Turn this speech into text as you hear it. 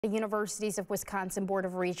The Universities of Wisconsin Board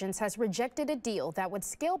of Regents has rejected a deal that would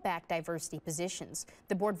scale back diversity positions.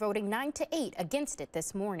 The board voting 9-8 against it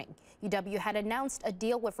this morning. UW had announced a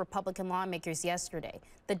deal with Republican lawmakers yesterday.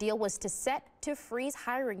 The deal was set to freeze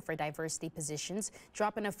hiring for diversity positions,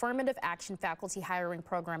 drop an affirmative action faculty hiring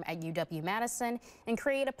program at UW-Madison, and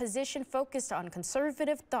create a position focused on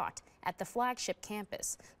conservative thought at the flagship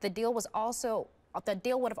campus. The deal would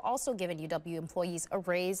have also given UW employees a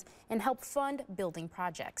raise and helped fund building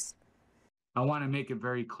projects. I want to make it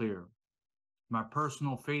very clear. My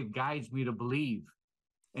personal faith guides me to believe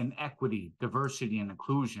in equity, diversity, and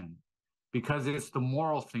inclusion because it's the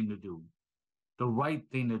moral thing to do, the right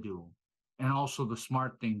thing to do, and also the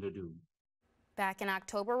smart thing to do. Back in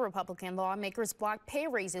October, Republican lawmakers blocked pay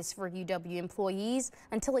raises for UW employees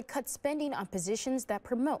until it cut spending on positions that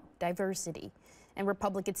promote diversity. And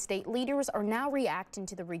Republican state leaders are now reacting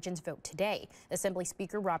to the region's vote today. Assembly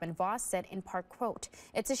Speaker Robin Vos said in part, quote,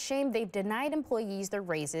 "It's a shame they've denied employees their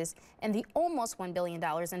raises and the almost $1 billion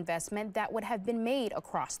investment that would have been made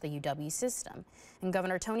across the UW system." And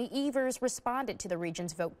Governor Tony Evers responded to the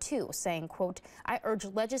region's vote too, saying, quote, "I urge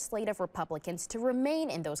legislative Republicans to remain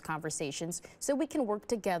in those conversations so we can work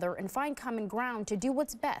together and find common ground to do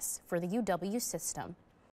what's best for the UW system."